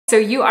So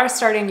you are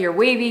starting your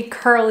wavy,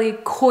 curly,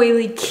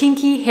 coily,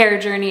 kinky hair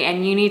journey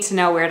and you need to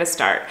know where to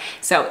start.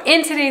 So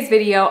in today's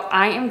video,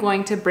 I am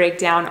going to break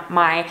down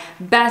my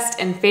best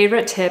and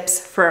favorite tips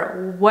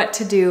for what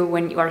to do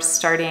when you are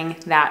starting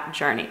that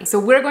journey. So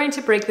we're going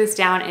to break this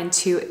down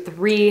into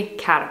 3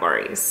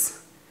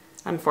 categories.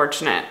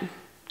 Unfortunate.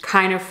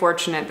 Kind of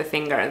fortunate, the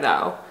finger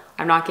though.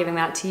 I'm not giving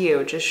that to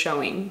you, just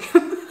showing.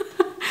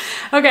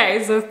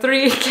 Okay, so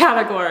 3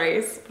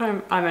 categories.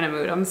 I'm in a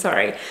mood, I'm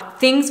sorry.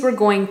 Things we're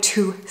going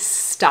to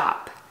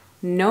stop.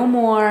 No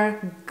more,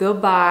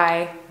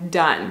 goodbye,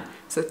 done.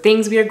 So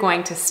things we are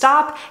going to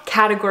stop.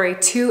 Category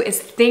 2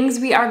 is things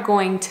we are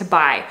going to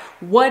buy.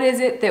 What is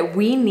it that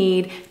we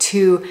need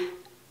to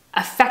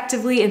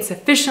effectively and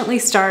sufficiently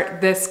start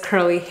this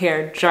curly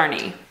hair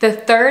journey? The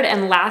 3rd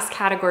and last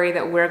category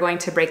that we're going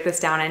to break this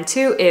down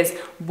into is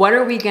what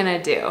are we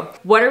gonna do?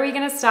 What are we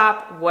gonna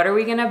stop? What are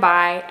we gonna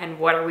buy? And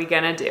what are we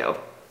gonna do?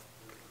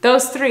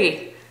 Those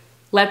 3.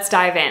 Let's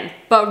dive in.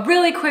 But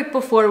really quick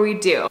before we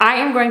do, I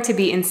am going to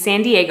be in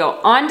San Diego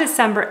on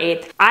December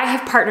 8th. I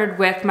have partnered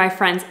with my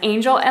friends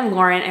Angel and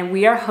Lauren and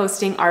we are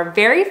hosting our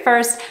very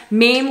first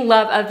Maine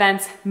Love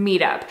Events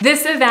meetup.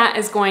 This event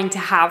is going to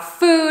have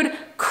food,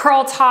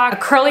 curl talk, a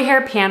curly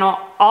hair panel.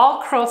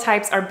 All curl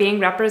types are being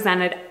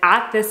represented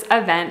at this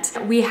event.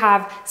 We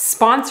have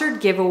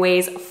sponsored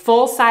giveaways,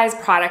 full-size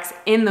products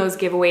in those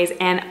giveaways,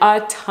 and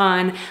a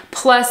ton.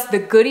 Plus the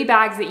goodie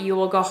bags that you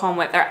will go home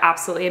with are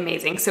absolutely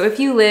amazing. So if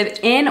you live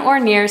in or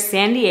near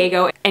San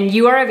Diego and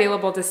you are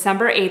available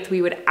December 8th,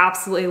 we would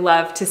absolutely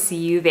love to see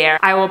you there.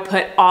 I will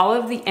put all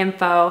of the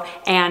info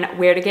and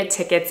where to get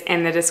tickets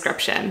in the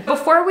description.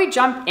 Before we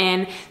jump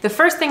in, the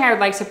first thing I would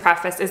like to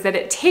preface is that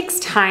it takes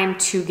time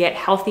to get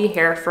healthy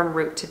hair from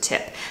root to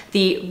tip.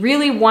 The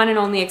really one and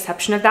only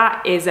exception of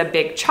that is a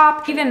big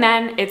chop. Even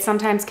then, it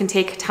sometimes can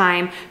take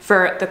time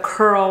for the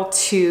curl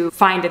to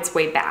find its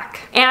way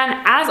back.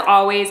 And as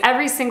always,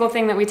 every single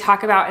thing that we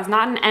talk about is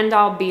not an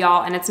end-all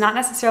be-all, and it's not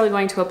necessarily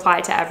going to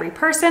apply to every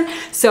person.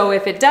 So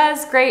if it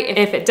does, great.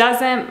 If it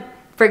doesn't,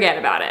 forget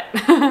about it.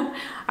 All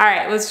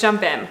right, let's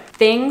jump in.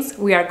 Things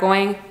we are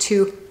going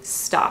to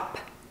stop.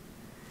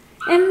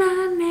 In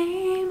the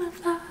name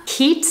of love.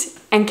 Heat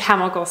and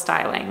chemical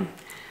styling.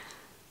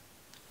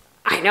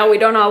 I know we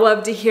don't all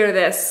love to hear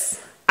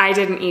this. I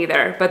didn't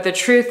either, but the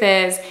truth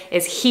is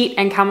heat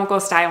and chemical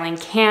styling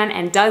can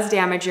and does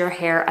damage your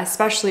hair,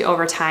 especially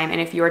over time. And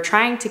if you are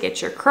trying to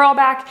get your curl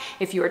back,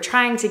 if you are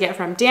trying to get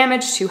from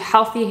damaged to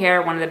healthy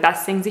hair, one of the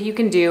best things that you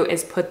can do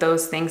is put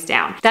those things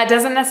down. That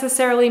doesn't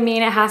necessarily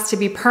mean it has to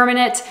be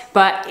permanent,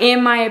 but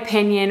in my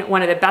opinion,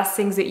 one of the best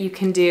things that you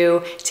can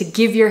do to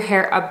give your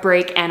hair a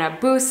break and a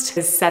boost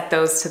is set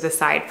those to the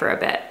side for a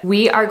bit.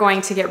 We are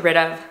going to get rid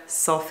of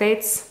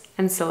sulfates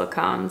and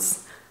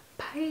silicones.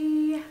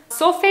 Bye.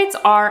 Sulfates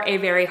are a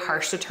very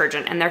harsh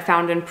detergent and they're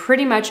found in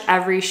pretty much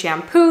every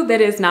shampoo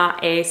that is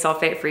not a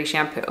sulfate-free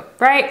shampoo,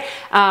 right?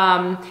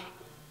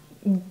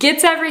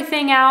 Gets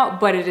everything out,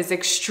 but it is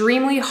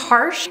extremely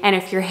harsh. And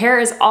if your hair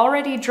is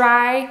already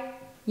dry,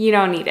 you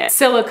don't need it.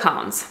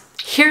 Silicones.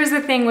 Here's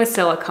the thing with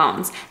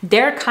silicones.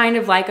 They're kind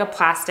of like a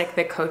plastic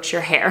that coats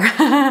your hair.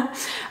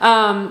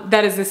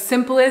 That is the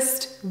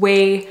simplest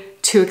way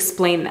to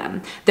explain them.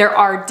 There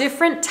are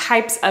different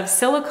types of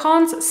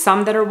silicones,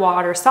 some that are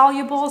water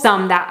soluble,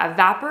 some that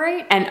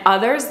evaporate, and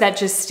others that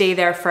just stay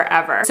there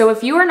forever. So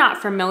if you are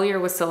not familiar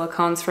with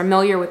silicones,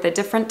 familiar with the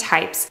different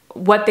types,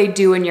 what they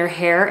do in your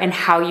hair and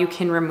how you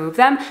can remove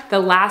them,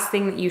 the last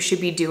thing that you should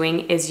be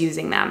doing is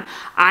using them.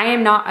 I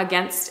am not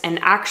against and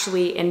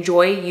actually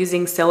enjoy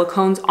using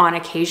silicones on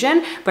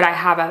occasion, but I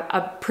have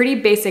a pretty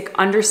basic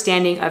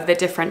understanding of the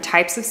different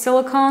types of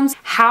silicones,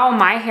 how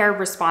my hair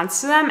responds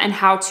to them, and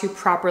how to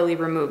properly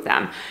remove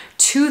them.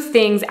 2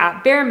 things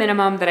at bare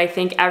minimum that I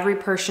think every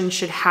person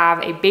should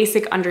have a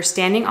basic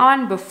understanding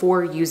on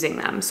before using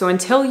them. So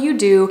until you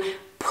do,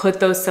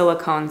 put those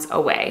silicones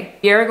away.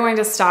 You're going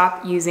to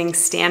stop using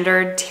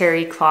standard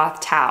terry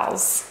cloth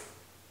towels.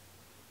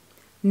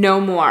 No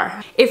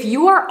more. If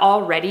you are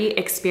already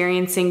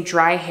experiencing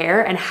dry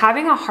hair and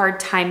having a hard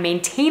time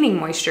maintaining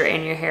moisture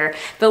in your hair,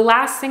 the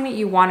last thing that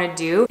you want to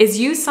do is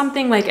use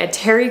something like a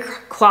terry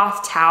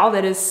cloth towel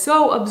that is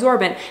so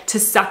absorbent to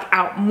suck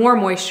out more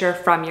moisture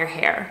from your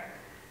hair.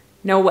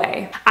 No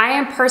way. I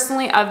am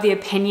personally of the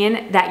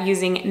opinion that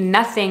using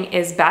nothing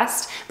is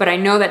best, but I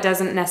know that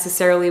doesn't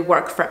necessarily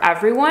work for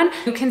everyone.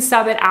 You can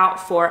sub it out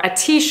for a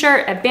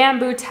t-shirt, a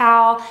bamboo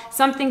towel,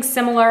 something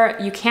similar.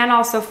 You can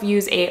also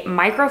use a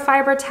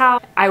microfiber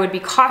towel. I would be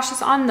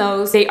cautious on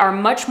those. They are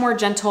much more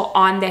gentle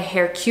on the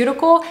hair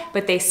cuticle,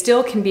 but they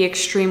still can be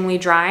extremely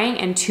drying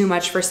and too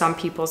much for some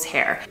people's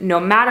hair. No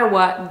matter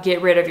what,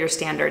 get rid of your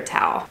standard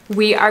towel.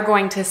 We are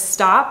going to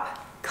stop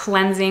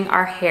cleansing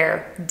our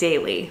hair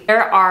daily.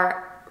 There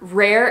are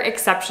rare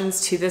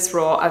exceptions to this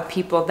rule of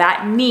people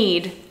that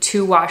need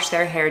to wash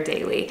their hair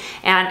daily.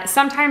 And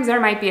sometimes there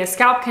might be a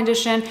scalp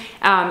condition.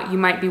 You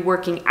might be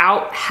working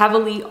out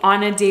heavily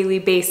on a daily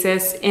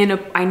basis.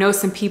 I know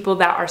some people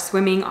that are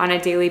swimming on a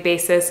daily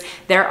basis.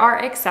 There are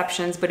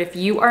exceptions, but if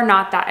you are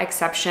not that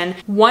exception,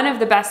 one of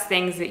the best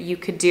things that you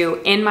could do,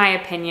 in my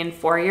opinion,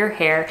 for your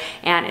hair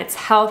and its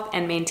health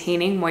and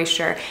maintaining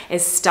moisture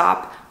is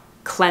stop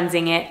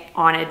cleansing it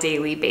on a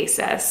daily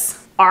basis.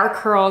 Our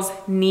curls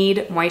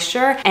need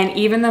moisture, and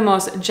even the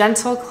most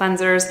gentle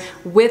cleansers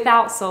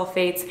without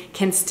sulfates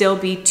can still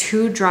be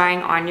too drying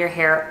on your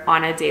hair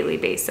on a daily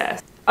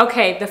basis.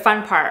 Okay, the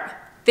fun part,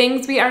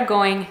 things we are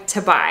going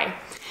to buy.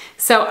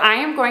 So I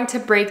am going to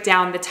break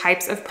down the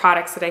types of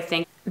products that I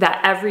think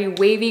that every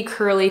wavy,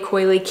 curly,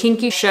 coily,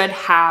 kinky should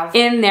have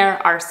in their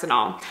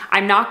arsenal.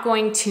 I'm not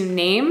going to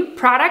name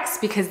products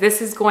because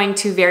this is going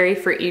to vary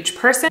for each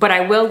person, but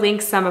I will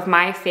link some of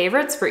my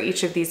favorites for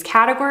each of these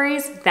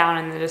categories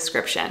down in the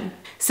description.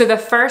 So the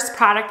first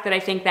product that I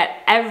think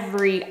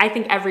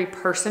every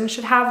person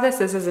should have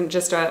this isn't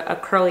just a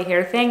curly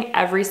hair thing,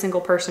 every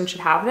single person should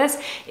have this,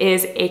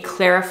 is a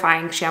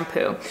clarifying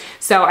shampoo.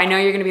 So I know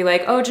you're gonna be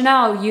like, oh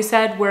Jannelle, you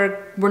said we're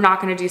not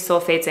gonna do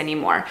sulfates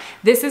anymore.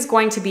 This is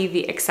going to be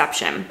the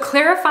exception.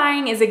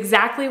 Clarifying is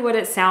exactly what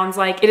it sounds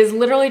like. It is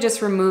literally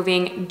just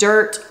removing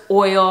dirt,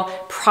 oil,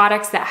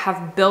 products that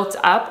have built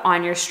up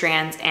on your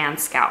strands and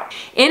scalp.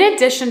 In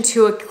addition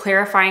to a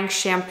clarifying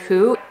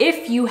shampoo,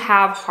 if you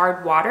have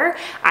hard water,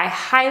 I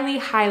highly,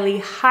 highly,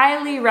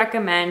 highly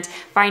recommend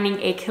finding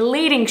a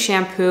chelating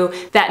shampoo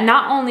that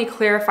not only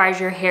clarifies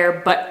your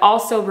hair, but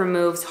also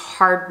removes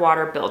hard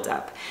water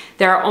buildup.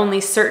 There are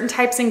only certain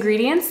types of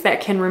ingredients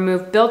that can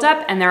remove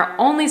buildup, and there are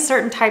only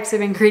certain types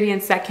of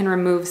ingredients that can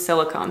remove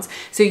silicones.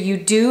 So you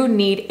do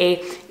need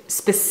a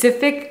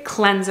specific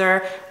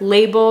cleanser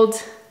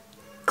labeled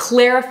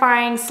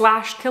clarifying /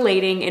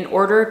 chelating in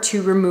order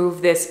to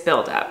remove this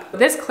buildup.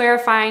 This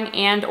clarifying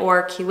and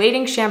or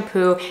chelating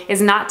shampoo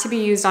is not to be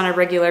used on a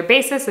regular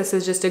basis. This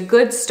is just a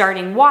good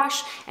starting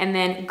wash and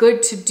then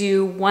good to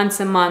do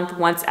once a month,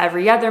 once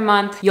every other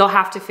month. You'll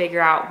have to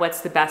figure out what's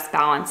the best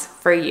balance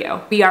for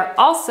you. We are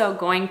also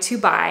going to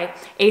buy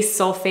a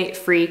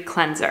sulfate-free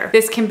cleanser.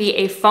 This can be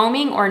a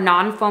foaming or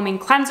non-foaming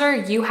cleanser.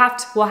 You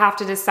will have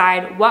to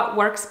decide what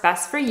works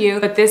best for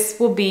you, but this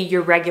will be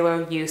your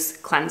regular use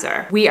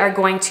cleanser. We are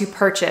going to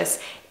purchase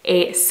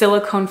a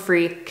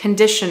silicone-free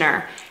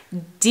conditioner,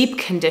 deep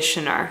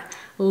conditioner,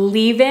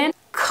 leave-in,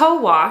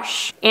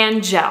 co-wash,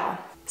 and gel.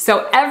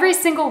 So every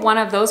single one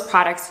of those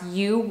products,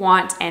 you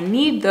want and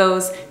need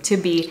those to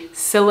be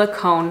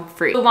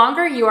silicone-free. The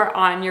longer you are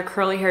on your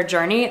curly hair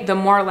journey, the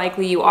more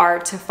likely you are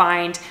to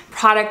find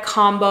product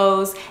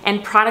combos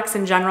and products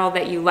in general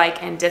that you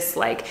like and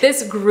dislike.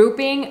 This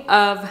grouping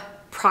of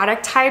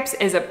product types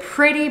is a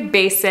pretty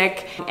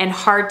basic and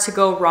hard to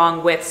go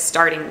wrong with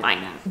starting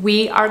lineup.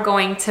 We are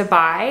going to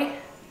buy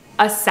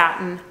a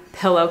satin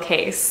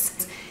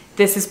pillowcase.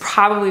 This is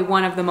probably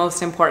one of the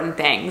most important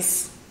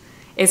things,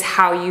 is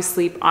how you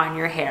sleep on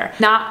your hair.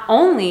 Not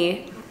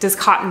only does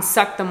cotton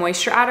suck the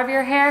moisture out of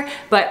your hair,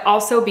 but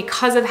also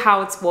because of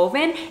how it's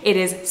woven, it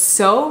is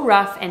so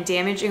rough and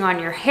damaging on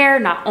your hair.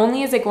 Not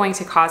only is it going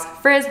to cause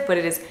frizz, but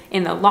it is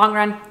in the long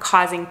run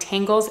causing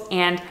tangles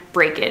and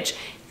breakage.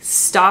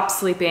 Stop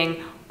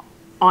sleeping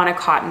on a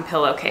cotton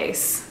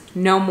pillowcase.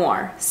 No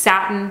more.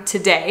 Satin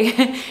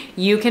today.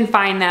 You can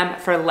find them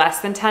for less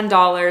than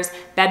 $10.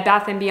 Bed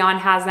Bath & Beyond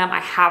has them. I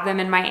have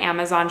them in my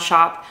Amazon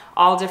shop.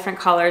 All different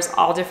colors,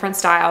 all different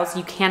styles.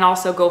 You can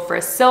also go for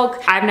a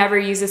silk. I've never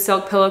used a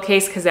silk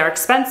pillowcase because they're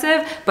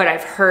expensive, but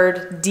I've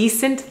heard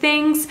decent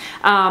things.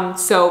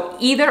 So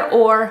either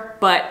or,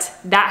 but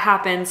that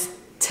happens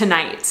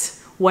tonight.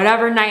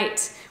 Whatever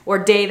night or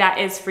day that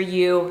is for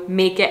you,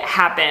 make it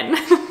happen.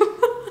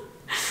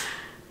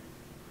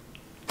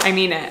 I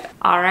mean it.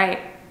 All right,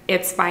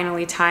 it's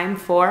finally time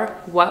for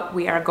what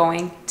we are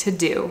going to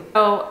do.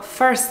 So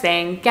first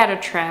thing, get a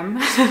trim.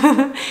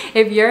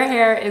 If your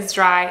hair is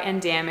dry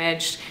and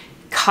damaged,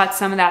 cut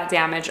some of that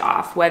damage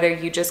off. Whether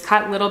you just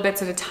cut little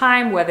bits at a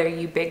time, whether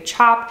you big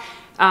chop,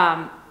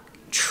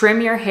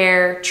 trim your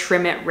hair,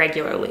 trim it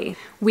regularly.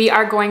 We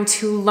are going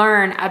to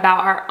learn about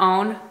our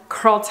own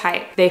curl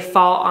type. They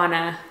fall on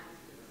a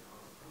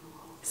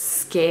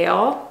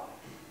scale.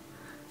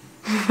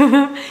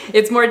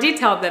 It's more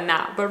detailed than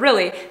that, but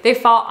really they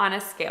fall on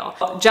a scale.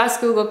 Just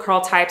Google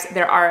curl types.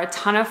 There are a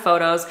ton of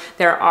photos.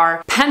 There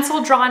are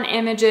pencil drawn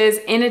images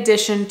in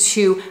addition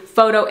to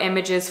photo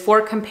images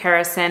for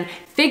comparison.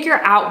 Figure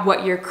out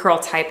what your curl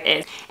type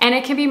is. And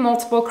it can be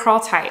multiple curl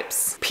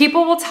types.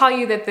 People will tell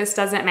you that this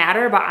doesn't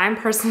matter, but I'm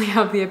personally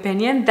of the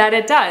opinion that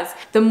it does.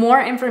 The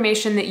more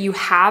information that you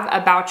have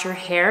about your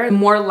hair, the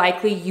more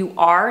likely you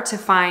are to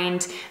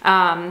find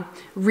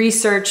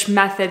research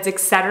methods,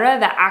 etc.,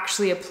 that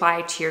actually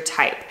apply to your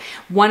type.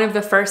 One of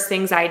the first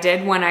things I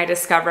did when I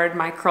discovered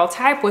my curl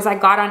type was I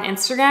got on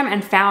Instagram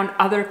and found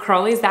other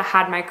curlies that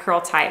had my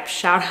curl type.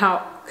 Shout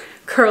out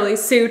Curly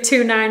Sue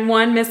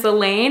 291, Miss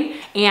Elaine,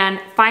 and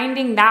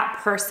finding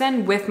that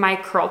person with my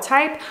curl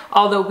type,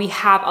 although we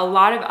have a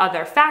lot of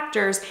other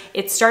factors,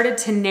 it started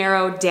to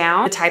narrow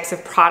down the types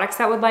of products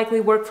that would likely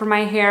work for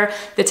my hair,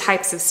 the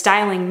types of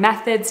styling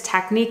methods,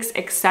 techniques,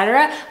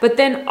 etc. But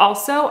then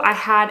also I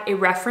had a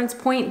reference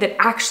point that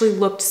actually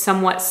looked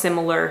somewhat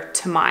similar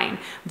to mine,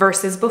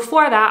 versus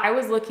before that I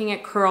was looking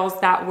at curls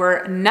that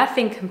were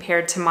nothing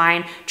compared to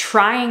mine,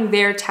 trying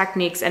their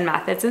techniques and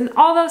methods, and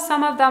although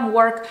some of them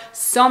work,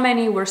 so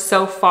many were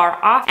so far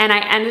off, and I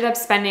ended up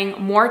spending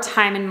more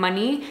time and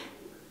money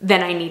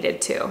than I needed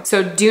to.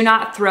 So do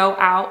not throw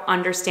out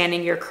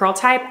understanding your curl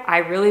type. I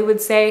really would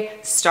say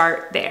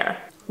start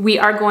there. We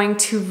are going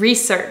to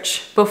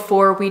research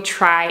before we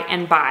try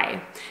and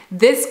buy.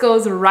 This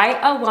goes right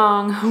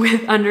along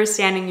with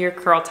understanding your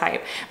curl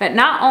type. But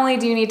not only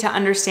do you need to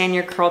understand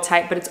your curl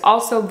type, but it's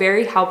also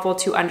very helpful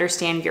to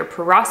understand your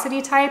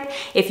porosity type.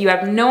 If you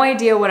have no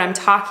idea what I'm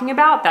talking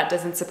about, that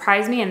doesn't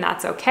surprise me, and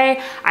that's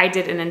okay. I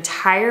did an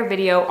entire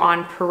video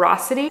on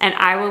porosity, and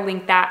I will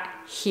link that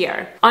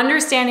here.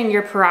 Understanding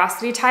your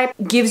porosity type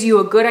gives you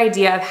a good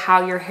idea of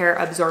how your hair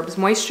absorbs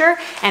moisture,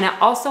 and it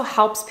also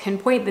helps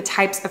pinpoint the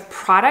types of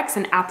products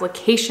and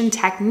application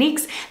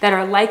techniques that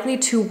are likely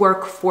to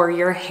work for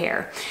your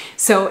hair.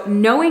 So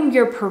knowing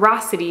your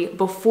porosity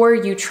before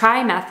you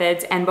try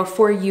methods and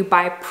before you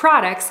buy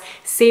products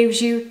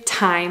saves you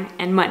time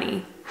and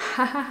money.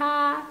 Ha ha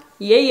ha.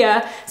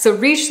 Yeah. So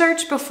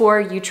research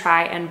before you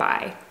try and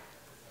buy.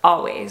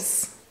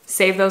 Always.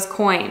 Save those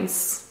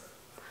coins.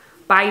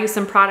 Buy you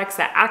some products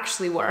that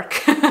actually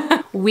work.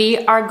 We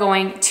are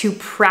going to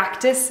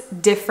practice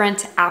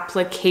different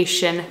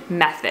application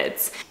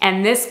methods,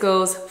 and this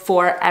goes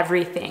for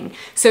everything.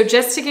 So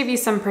just to give you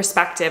some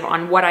perspective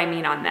on what I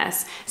mean on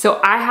this. So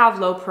I have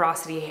low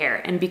porosity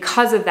hair, and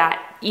because of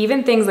that,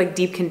 even things like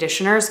deep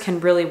conditioners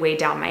can really weigh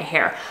down my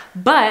hair.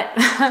 But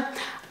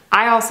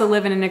I also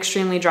live in an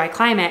extremely dry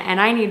climate and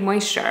I need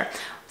moisture.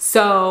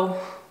 So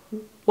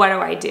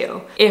what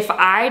do? If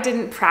I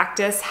didn't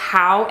practice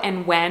how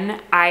and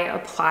when I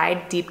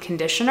applied deep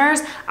conditioners,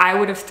 I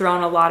would have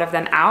thrown a lot of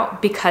them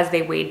out because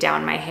they weighed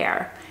down my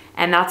hair.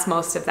 And that's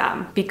most of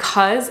them.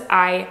 Because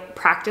I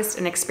practiced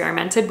and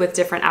experimented with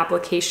different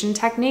application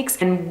techniques,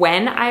 and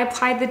when I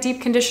applied the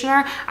deep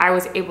conditioner, I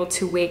was able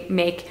to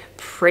make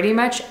pretty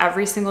much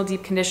every single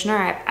deep conditioner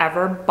I've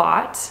ever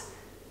bought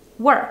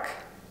work,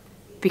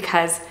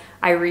 because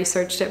I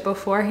researched it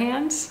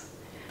beforehand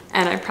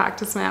and I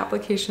practiced my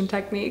application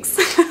techniques.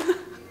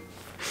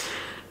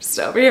 Just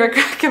over here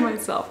cracking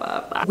myself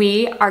up.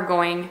 We are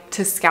going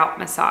to scalp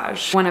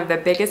massage. One of the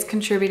biggest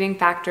contributing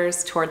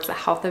factors towards the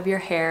health of your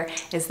hair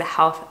is the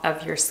health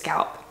of your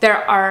scalp. There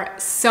are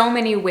so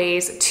many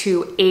ways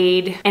to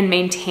aid and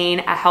maintain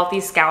a healthy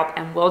scalp,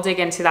 and we'll dig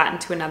into that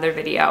into another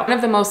video. One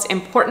of the most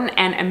important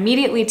and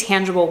immediately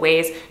tangible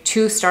ways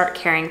to start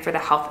caring for the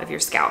health of your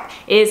scalp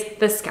is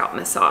the scalp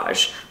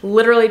massage.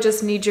 Literally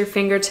just need your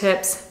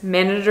fingertips,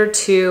 minute or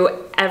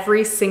two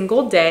every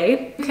single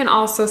day. You can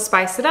also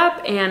spice it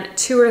up and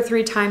 2 or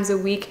 3 times a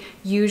week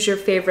use your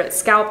favorite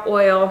scalp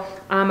oil.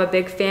 I'm a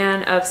big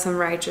fan of some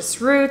Righteous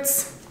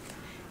Roots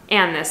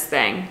and this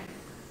thing.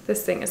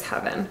 This thing is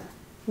heaven.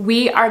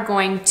 We are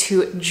going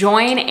to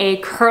join a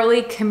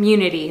curly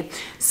community.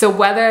 So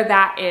whether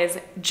that is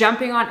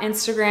jumping on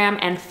Instagram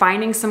and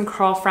finding some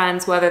curl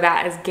friends, whether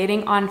that is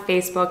getting on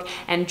Facebook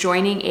and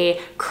joining a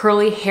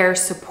curly hair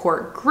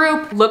support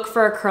group, look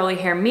for a curly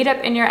hair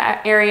meetup in your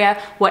area,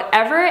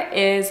 whatever it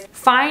is,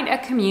 find a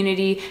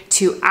community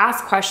to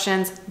ask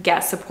questions,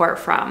 get support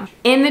from.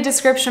 In the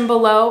description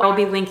below, I'll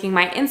be linking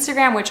my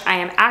Instagram, which I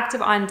am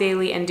active on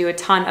daily and do a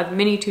ton of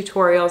mini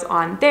tutorials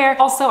on there.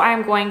 Also,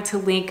 I'm going to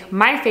link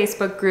my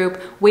Facebook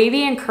group,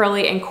 Wavy and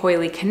Curly and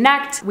Coily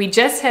Connect. We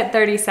just hit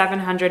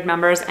 3,700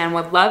 members and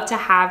would love to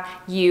have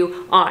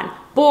you on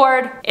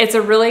board. It's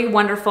a really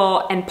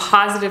wonderful and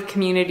positive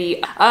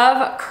community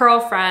of curl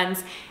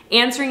friends,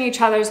 answering each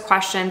other's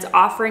questions,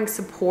 offering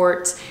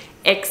support,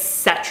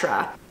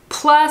 etc.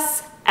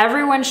 Plus,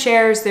 everyone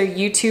shares their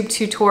YouTube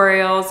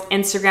tutorials,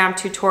 Instagram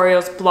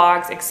tutorials,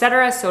 blogs,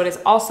 etc. So it is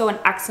also an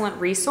excellent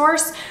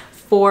resource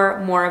for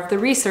more of the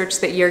research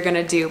that you're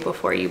gonna do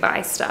before you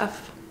buy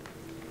stuff.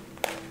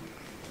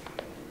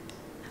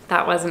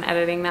 That wasn't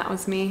editing, that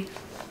was me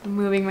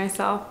moving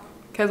myself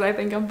because I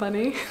think I'm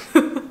funny.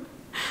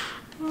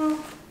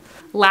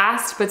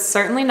 Last but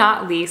certainly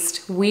not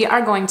least, we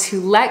are going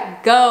to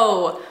let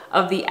go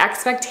of the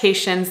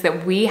expectations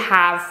that we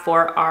have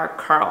for our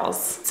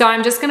curls. So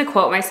I'm just gonna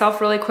quote myself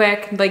really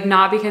quick, like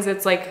not because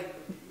it's like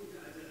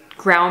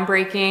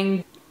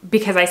groundbreaking,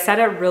 because I said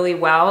it really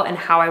well and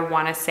how I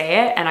wanna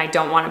say it, and I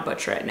don't wanna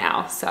butcher it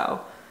now,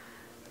 so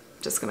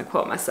I'm just gonna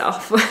quote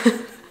myself.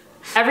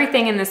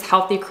 Everything in this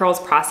healthy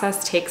curls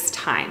process takes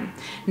time.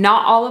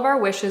 Not all of our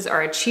wishes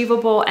are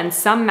achievable, and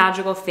some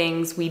magical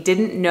things we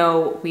didn't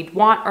know we'd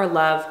want or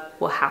love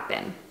will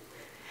happen.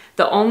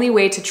 The only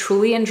way to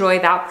truly enjoy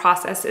that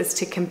process is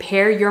to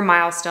compare your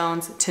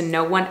milestones to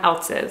no one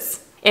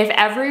else's. If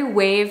every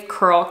wave,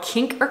 curl,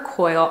 kink, or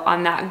coil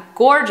on that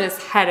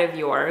gorgeous head of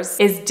yours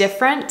is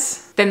different,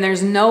 then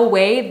there's no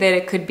way that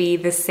it could be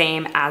the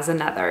same as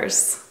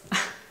another's.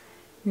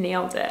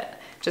 Nailed it.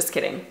 Just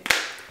kidding.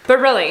 But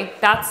really,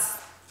 that's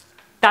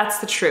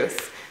the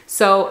truth.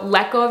 So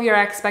let go of your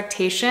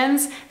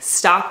expectations,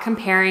 stop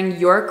comparing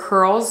your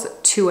curls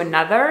to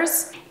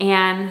another's,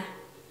 and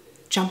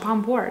jump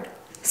on board.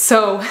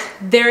 So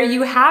there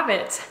you have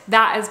it.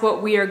 That is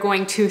what we are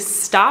going to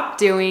stop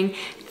doing,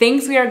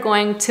 things we are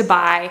going to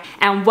buy,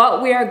 and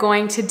what we are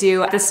going to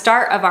do at the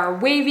start of our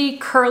wavy,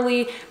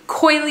 curly,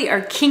 coily,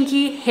 or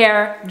kinky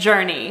hair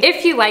journey.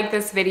 If you like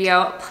this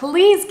video,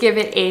 please give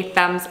it a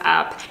thumbs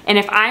up. And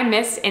if I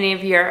missed any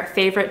of your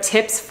favorite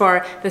tips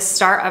for the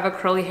start of a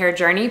curly hair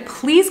journey,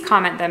 please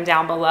comment them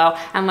down below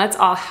and let's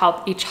all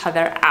help each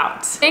other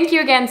out. Thank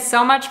you again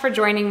so much for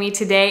joining me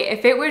today.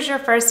 If it was your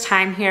first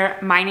time here,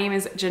 my name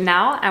is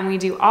Jannelle and we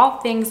do all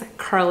things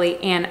curly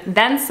and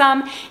then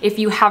some. If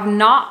you have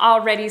not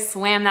already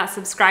slammed that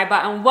subscribe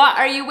button, what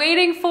are you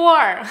waiting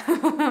for?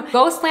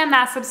 Go slam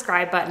that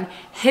subscribe button,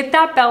 hit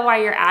that bell while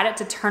you're at it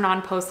to turn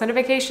on post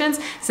notifications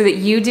so that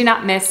you do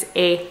not miss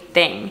a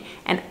thing.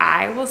 And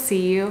I will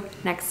see you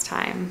next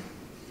time.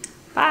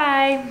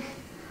 Bye.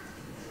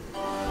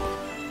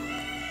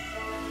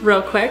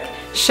 Real quick,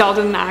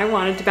 Sheldon and I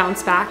wanted to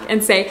bounce back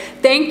and say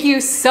thank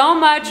you so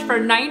much for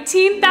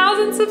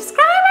 19,000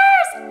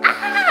 subscribers!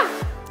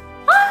 Ah!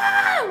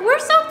 Ah! We're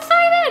so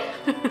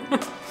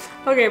excited!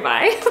 Okay,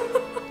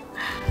 bye.